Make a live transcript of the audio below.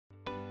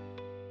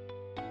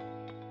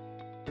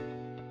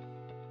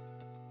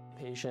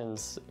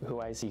patients who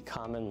I see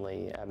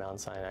commonly at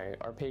Mount Sinai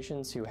are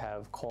patients who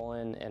have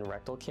colon and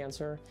rectal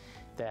cancer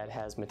that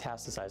has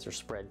metastasized or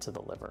spread to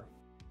the liver.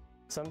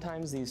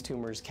 Sometimes these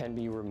tumors can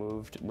be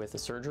removed with a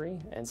surgery,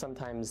 and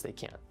sometimes they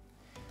can't.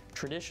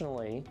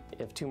 Traditionally,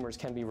 if tumors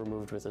can be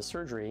removed with a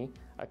surgery,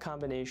 a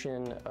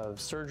combination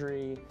of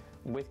surgery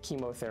with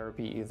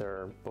chemotherapy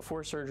either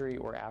before surgery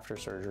or after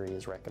surgery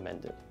is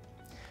recommended.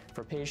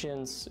 For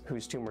patients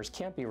whose tumors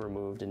can't be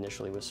removed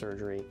initially with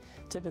surgery,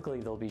 typically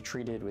they'll be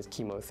treated with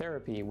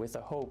chemotherapy with the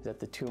hope that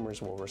the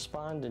tumors will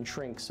respond and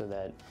shrink so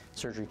that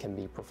surgery can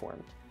be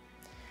performed.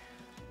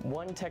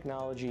 One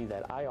technology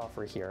that I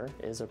offer here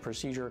is a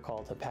procedure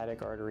called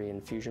hepatic artery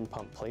infusion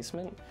pump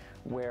placement,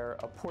 where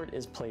a port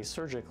is placed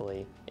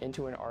surgically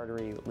into an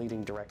artery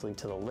leading directly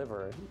to the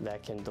liver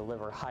that can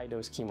deliver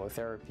high-dose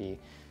chemotherapy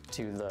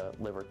to the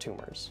liver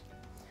tumors.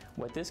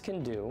 What this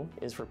can do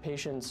is for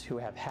patients who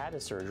have had a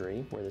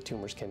surgery where the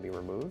tumors can be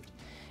removed,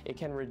 it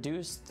can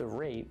reduce the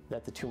rate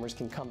that the tumors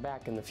can come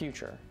back in the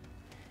future.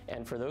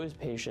 And for those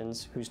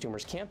patients whose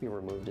tumors can't be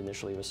removed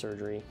initially with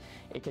surgery,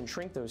 it can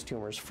shrink those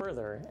tumors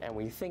further, and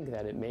we think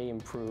that it may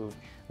improve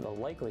the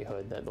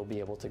likelihood that they'll be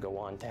able to go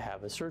on to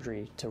have a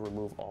surgery to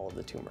remove all of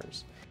the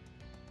tumors.